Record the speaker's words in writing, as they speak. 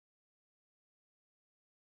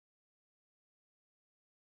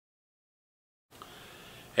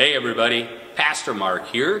Hey everybody, Pastor Mark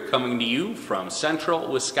here, coming to you from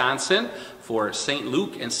central Wisconsin for St.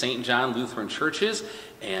 Luke and St. John Lutheran churches,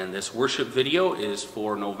 and this worship video is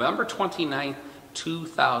for November 29th,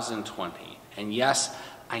 2020. And yes,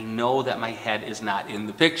 I know that my head is not in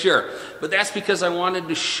the picture, but that's because I wanted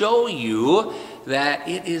to show you that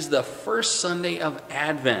it is the first Sunday of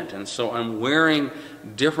Advent, and so I'm wearing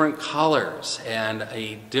different colors and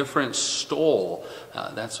a different stole.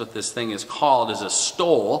 That's what this thing is called, is a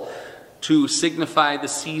stole, to signify the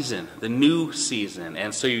season, the new season.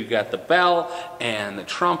 And so you've got the bell and the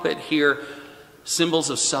trumpet here, symbols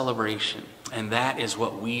of celebration. And that is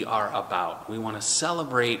what we are about. We want to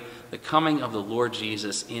celebrate the coming of the Lord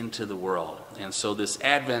Jesus into the world. And so this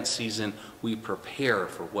Advent season, we prepare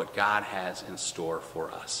for what God has in store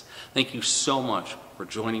for us. Thank you so much for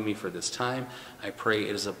joining me for this time. I pray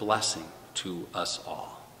it is a blessing to us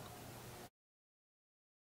all.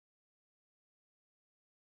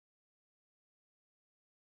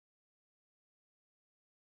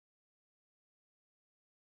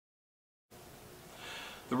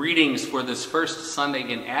 The readings for this first Sunday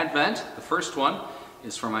in Advent, the first one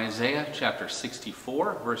is from Isaiah chapter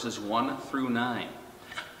 64, verses 1 through 9.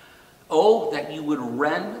 Oh, that you would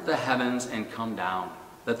rend the heavens and come down,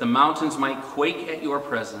 that the mountains might quake at your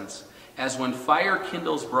presence, as when fire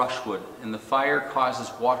kindles brushwood, and the fire causes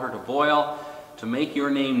water to boil, to make your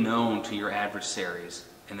name known to your adversaries,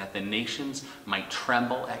 and that the nations might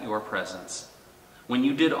tremble at your presence. When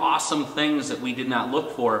you did awesome things that we did not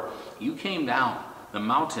look for, you came down. The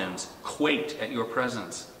mountains quaked at your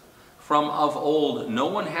presence. From of old, no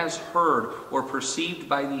one has heard or perceived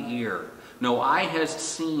by the ear. No eye has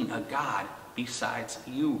seen a God besides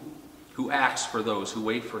you, who acts for those who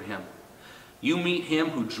wait for him. You meet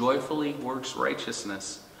him who joyfully works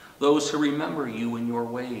righteousness, those who remember you in your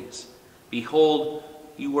ways. Behold,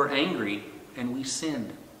 you were angry, and we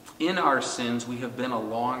sinned. In our sins we have been a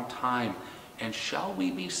long time, and shall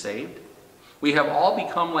we be saved? We have all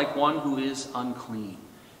become like one who is unclean,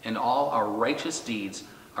 and all our righteous deeds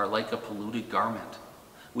are like a polluted garment.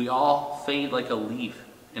 We all fade like a leaf,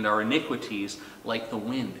 and our iniquities, like the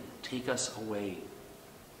wind, take us away.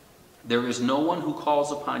 There is no one who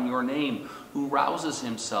calls upon your name, who rouses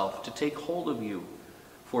himself to take hold of you.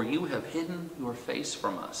 For you have hidden your face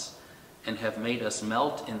from us, and have made us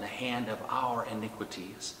melt in the hand of our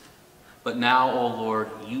iniquities. But now, O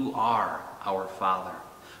Lord, you are our Father.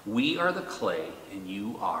 We are the clay, and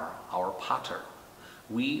you are our potter.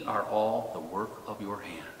 We are all the work of your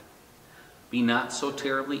hand. Be not so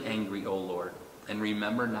terribly angry, O Lord, and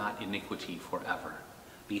remember not iniquity forever.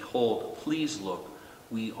 Behold, please look,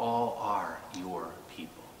 we all are your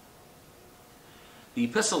people. The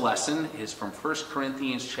epistle lesson is from 1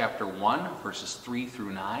 Corinthians chapter 1, verses 3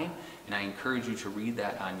 through 9, and I encourage you to read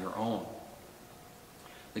that on your own.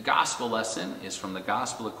 The gospel lesson is from the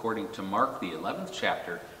Gospel according to Mark, the 11th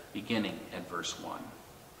chapter, beginning at verse 1.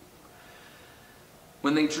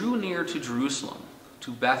 When they drew near to Jerusalem,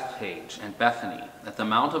 to Bethphage and Bethany, at the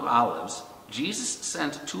Mount of Olives, Jesus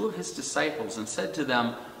sent two of his disciples and said to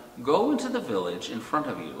them, Go into the village in front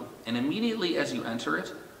of you, and immediately as you enter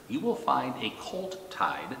it, you will find a colt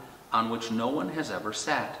tied on which no one has ever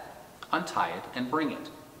sat. Untie it and bring it.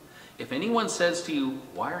 If anyone says to you,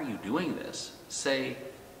 Why are you doing this? Say,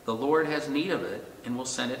 The Lord has need of it, and will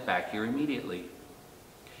send it back here immediately.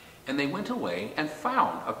 And they went away and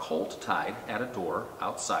found a colt tied at a door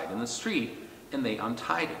outside in the street, and they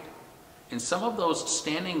untied it. And some of those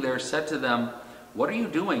standing there said to them, What are you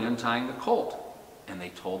doing untying the colt? And they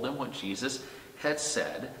told them what Jesus had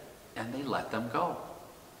said, and they let them go.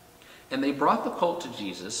 And they brought the colt to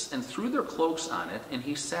Jesus, and threw their cloaks on it, and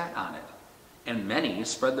he sat on it. And many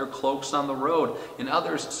spread their cloaks on the road, and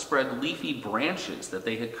others spread leafy branches that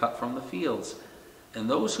they had cut from the fields. And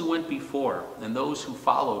those who went before and those who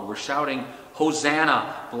followed were shouting,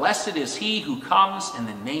 Hosanna! Blessed is he who comes in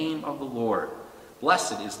the name of the Lord.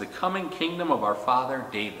 Blessed is the coming kingdom of our father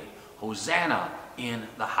David. Hosanna in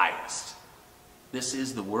the highest. This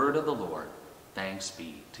is the word of the Lord. Thanks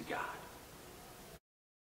be to God.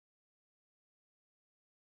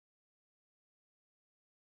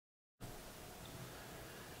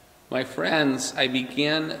 My friends, I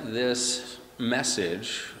began this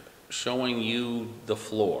message showing you the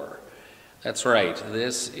floor. That's right,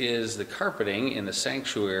 this is the carpeting in the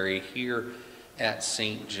sanctuary here at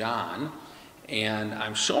St. John, and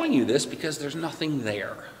I'm showing you this because there's nothing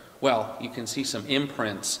there. Well, you can see some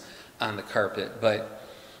imprints on the carpet, but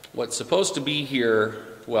what's supposed to be here,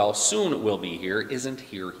 well, soon it will be here, isn't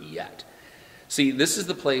here yet. See, this is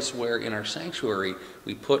the place where in our sanctuary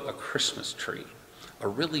we put a Christmas tree. A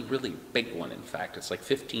really, really big one, in fact. It's like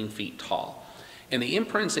 15 feet tall. And the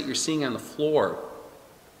imprints that you're seeing on the floor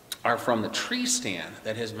are from the tree stand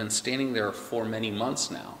that has been standing there for many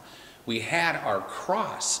months now. We had our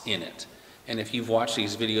cross in it. And if you've watched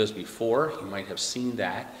these videos before, you might have seen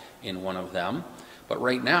that in one of them. But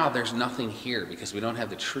right now, there's nothing here because we don't have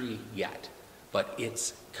the tree yet. But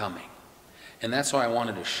it's coming. And that's why I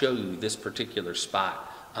wanted to show you this particular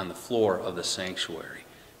spot on the floor of the sanctuary,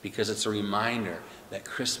 because it's a reminder that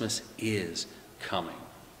Christmas is coming.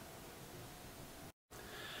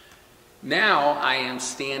 Now I am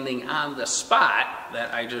standing on the spot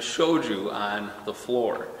that I just showed you on the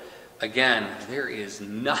floor. Again, there is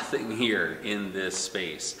nothing here in this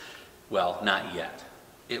space. Well, not yet.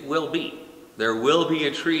 It will be. There will be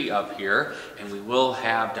a tree up here, and we will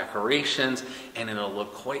have decorations, and it'll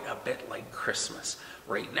look quite a bit like Christmas.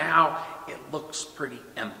 Right now, it looks pretty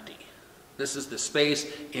empty. This is the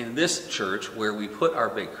space in this church where we put our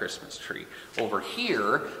big Christmas tree. Over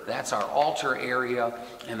here, that's our altar area,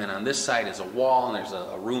 and then on this side is a wall, and there's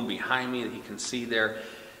a room behind me that you can see there.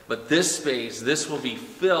 But this space, this will be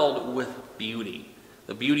filled with beauty.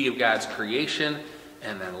 The beauty of God's creation,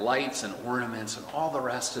 and then lights and ornaments and all the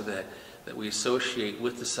rest of it that we associate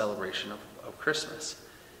with the celebration of Christmas.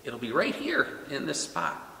 It'll be right here in this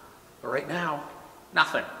spot. But right now,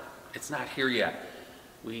 nothing. It's not here yet.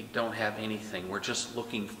 We don't have anything. We're just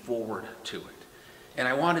looking forward to it. And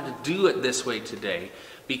I wanted to do it this way today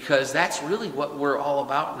because that's really what we're all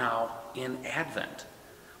about now in Advent.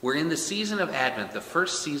 We're in the season of Advent, the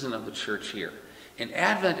first season of the church here. And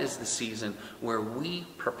Advent is the season where we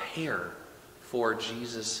prepare for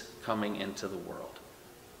Jesus coming into the world,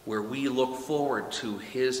 where we look forward to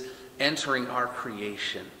his entering our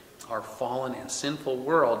creation, our fallen and sinful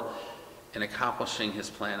world, and accomplishing his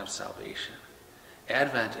plan of salvation.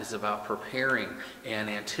 Advent is about preparing and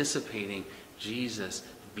anticipating Jesus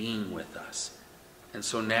being with us. And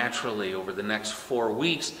so naturally, over the next 4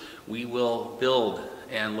 weeks, we will build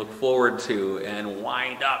and look forward to and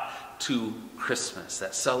wind up to Christmas,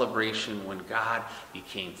 that celebration when God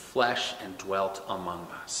became flesh and dwelt among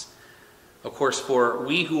us. Of course, for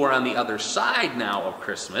we who are on the other side now of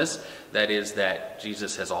Christmas, that is that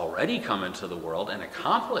Jesus has already come into the world and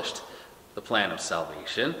accomplished the plan of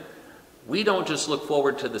salvation, we don't just look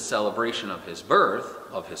forward to the celebration of his birth,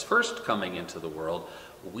 of his first coming into the world,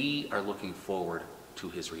 we are looking forward to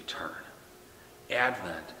his return.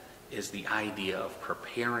 Advent is the idea of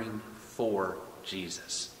preparing for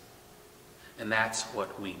Jesus. And that's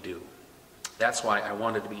what we do. That's why I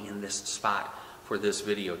wanted to be in this spot for this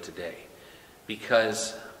video today.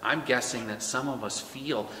 Because I'm guessing that some of us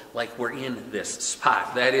feel like we're in this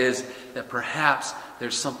spot. That is, that perhaps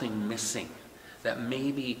there's something missing. That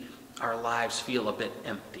maybe our lives feel a bit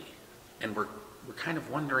empty. And we're kind of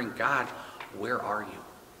wondering, God, where are you?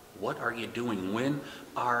 What are you doing? When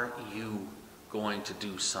are you going to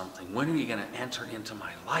do something? When are you going to enter into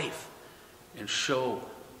my life and show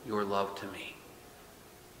your love to me?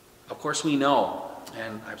 Of course we know,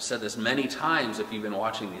 and I've said this many times if you've been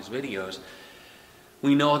watching these videos,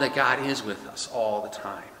 we know that God is with us all the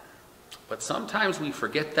time. But sometimes we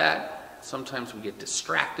forget that. Sometimes we get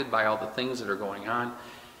distracted by all the things that are going on.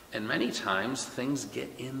 And many times things get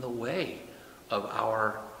in the way of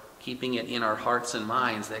our keeping it in our hearts and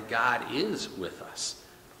minds that God is with us.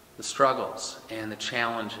 The struggles and the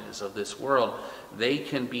challenges of this world, they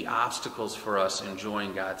can be obstacles for us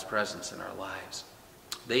enjoying God's presence in our lives.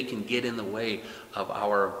 They can get in the way of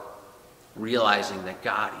our realizing that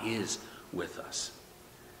God is with us.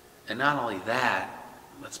 And not only that,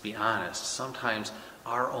 let's be honest, sometimes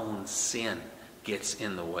our own sin gets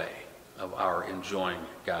in the way of our enjoying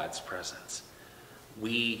God's presence.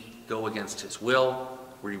 We go against his will.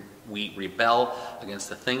 We rebel against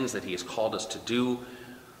the things that he has called us to do.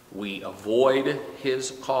 We avoid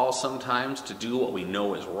his call sometimes to do what we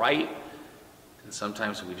know is right. And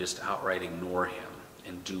sometimes we just outright ignore him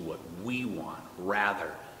and do what we want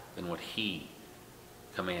rather than what he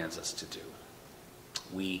commands us to do.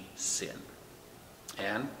 We sin.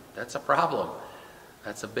 And that's a problem.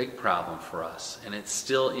 That's a big problem for us. And it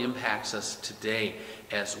still impacts us today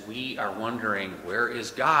as we are wondering, where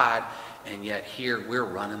is God? And yet here we're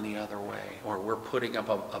running the other way. Or we're putting up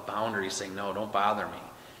a boundary saying, no, don't bother me.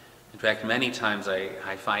 In fact, many times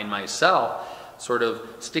I find myself sort of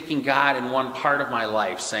sticking God in one part of my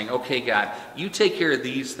life, saying, okay, God, you take care of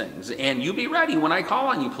these things. And you be ready when I call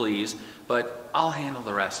on you, please. But I'll handle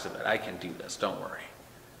the rest of it. I can do this. Don't worry.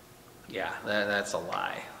 Yeah, that's a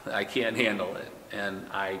lie. I can't handle it. And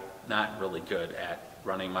I'm not really good at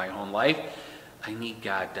running my own life. I need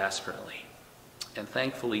God desperately. And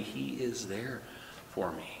thankfully, he is there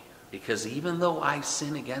for me. Because even though I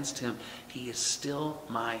sin against him, he is still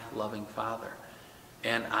my loving Father.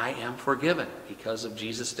 and I am forgiven because of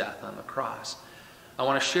Jesus' death on the cross. I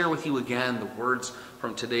want to share with you again the words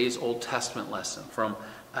from today's Old Testament lesson from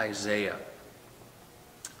Isaiah.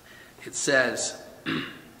 It says,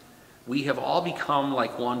 "We have all become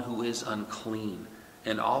like one who is unclean,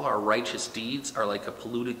 and all our righteous deeds are like a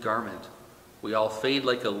polluted garment. We all fade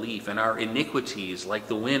like a leaf, and our iniquities, like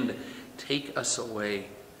the wind, take us away.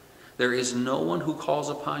 There is no one who calls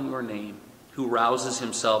upon your name, who rouses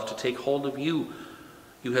himself to take hold of you.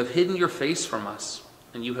 You have hidden your face from us,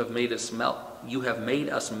 and you have made us melt. You have made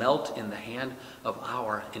us melt in the hand of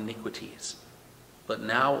our iniquities. But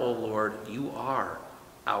now, O Lord, you are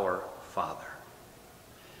our Father."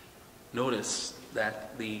 Notice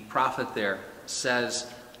that the prophet there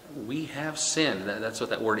says, we have sinned. That's what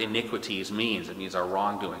that word iniquities means. It means our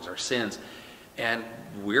wrongdoings, our sins. And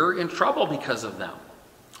we're in trouble because of them.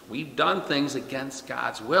 We've done things against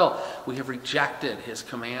God's will. We have rejected his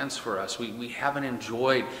commands for us. We haven't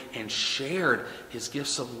enjoyed and shared his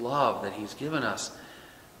gifts of love that he's given us.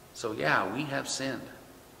 So yeah, we have sinned.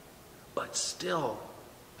 But still,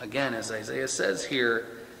 again, as Isaiah says here,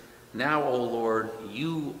 now, O Lord,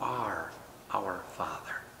 you are our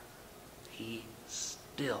Father. He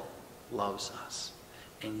still loves us.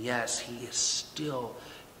 And yes, he is still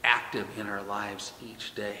active in our lives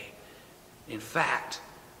each day. In fact,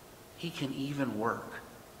 he can even work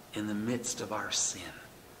in the midst of our sin.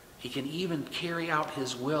 He can even carry out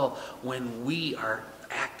his will when we are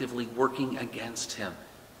actively working against him.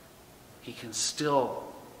 He can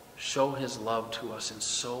still show his love to us in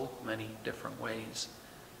so many different ways.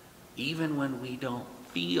 Even when we don't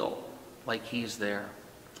feel like he's there.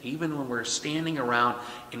 Even when we're standing around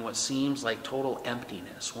in what seems like total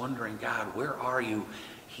emptiness, wondering, God, where are you?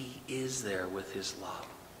 He is there with his love.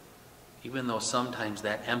 Even though sometimes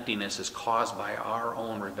that emptiness is caused by our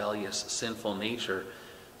own rebellious, sinful nature,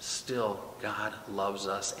 still God loves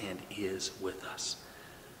us and is with us.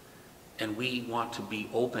 And we want to be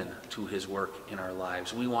open to his work in our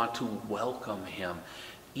lives. We want to welcome him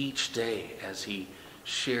each day as he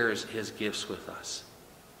shares his gifts with us,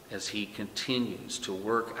 as he continues to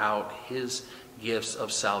work out his gifts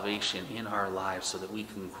of salvation in our lives so that we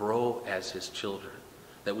can grow as his children,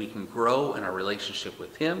 that we can grow in our relationship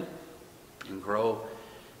with him and grow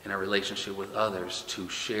in our relationship with others to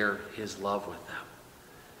share his love with them.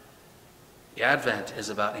 The Advent is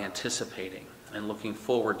about anticipating and looking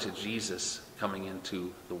forward to Jesus coming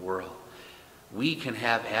into the world. We can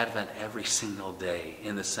have Advent every single day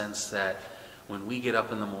in the sense that when we get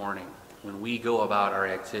up in the morning, when we go about our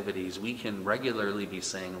activities, we can regularly be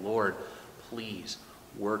saying, Lord, please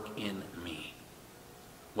work in me.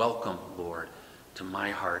 Welcome, Lord, to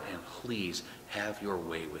my heart, and please have your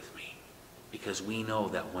way with me. Because we know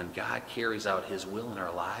that when God carries out his will in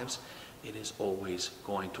our lives, it is always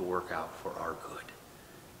going to work out for our good.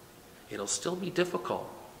 It'll still be difficult.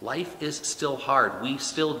 Life is still hard. We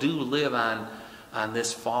still do live on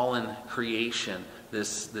this fallen creation,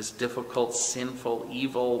 this difficult, sinful,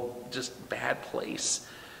 evil, just bad place.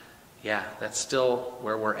 Yeah, that's still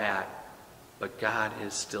where we're at. But God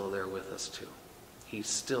is still there with us too. He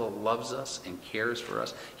still loves us and cares for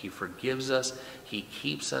us. He forgives us. He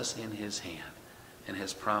keeps us in his hand and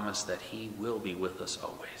has promised that he will be with us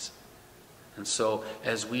always. And so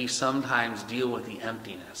as we sometimes deal with the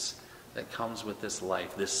emptiness that comes with this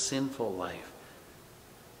life, this sinful life,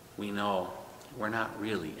 we know we're not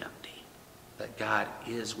really empty, that God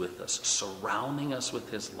is with us, surrounding us with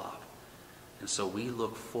his love. And so we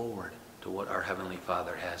look forward to what our Heavenly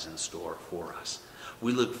Father has in store for us.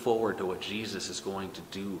 We look forward to what Jesus is going to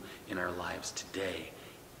do in our lives today,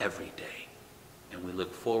 every day. And we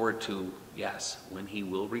look forward to, yes, when he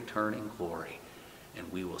will return in glory,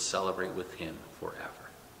 and we will celebrate with him forever.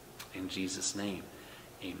 In Jesus' name,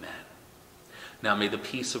 amen. Now may the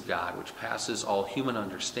peace of God, which passes all human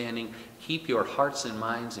understanding, keep your hearts and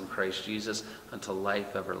minds in Christ Jesus unto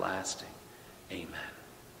life everlasting. Amen.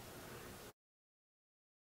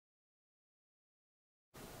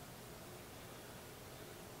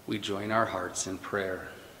 We join our hearts in prayer.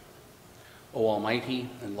 O Almighty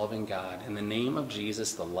and loving God, in the name of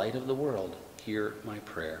Jesus, the light of the world, hear my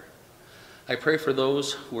prayer. I pray for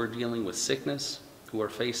those who are dealing with sickness, who are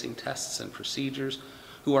facing tests and procedures,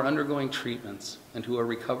 who are undergoing treatments, and who are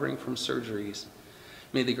recovering from surgeries.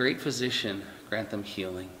 May the great physician grant them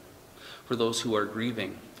healing. For those who are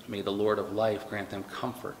grieving, may the Lord of life grant them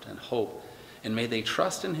comfort and hope, and may they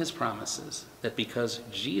trust in his promises that because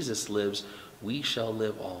Jesus lives, we shall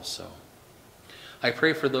live also. I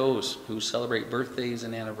pray for those who celebrate birthdays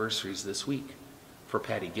and anniversaries this week, for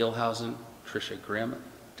Patty Gilhausen, Tricia Grimm,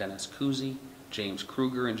 Dennis Kuzi, James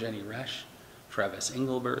Kruger and Jenny Resch, Travis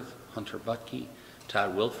Engelberth, Hunter Butke,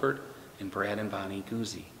 Todd Wilford, and Brad and Bonnie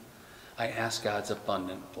Guzzi. I ask God's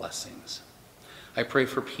abundant blessings. I pray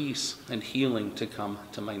for peace and healing to come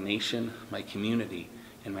to my nation, my community,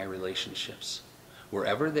 and my relationships.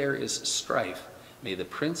 Wherever there is strife, may the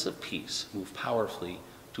Prince of Peace move powerfully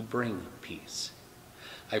to bring peace.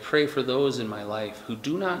 I pray for those in my life who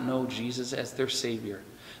do not know Jesus as their Savior,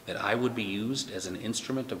 that I would be used as an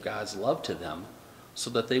instrument of God's love to them, so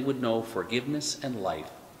that they would know forgiveness and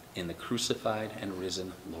life in the crucified and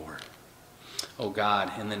risen Lord. O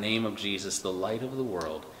God, in the name of Jesus, the light of the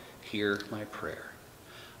world, hear my prayer.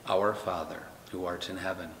 Our Father, who art in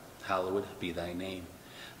heaven, hallowed be thy name.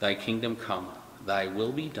 Thy kingdom come, thy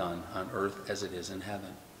will be done on earth as it is in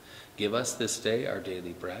heaven. Give us this day our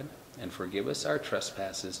daily bread, and forgive us our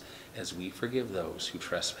trespasses as we forgive those who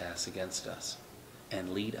trespass against us.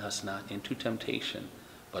 And lead us not into temptation,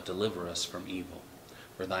 but deliver us from evil.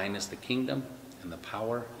 For thine is the kingdom, and the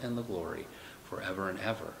power, and the glory, forever and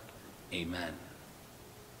ever. Amen.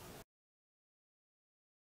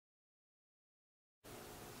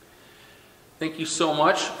 Thank you so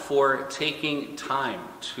much for taking time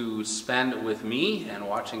to spend with me and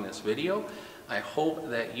watching this video. I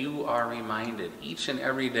hope that you are reminded each and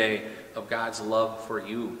every day of God's love for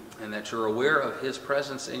you, and that you're aware of his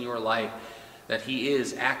presence in your life, that he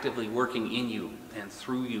is actively working in you and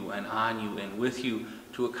through you and on you and with you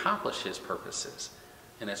to accomplish his purposes.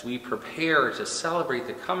 And as we prepare to celebrate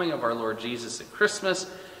the coming of our Lord Jesus at Christmas,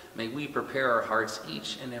 may we prepare our hearts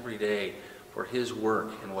each and every day for his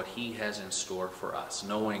work and what he has in store for us,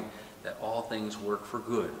 knowing that all things work for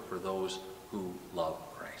good for those who love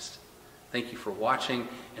Christ. Thank you for watching,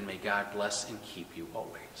 and may God bless and keep you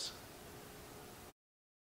always.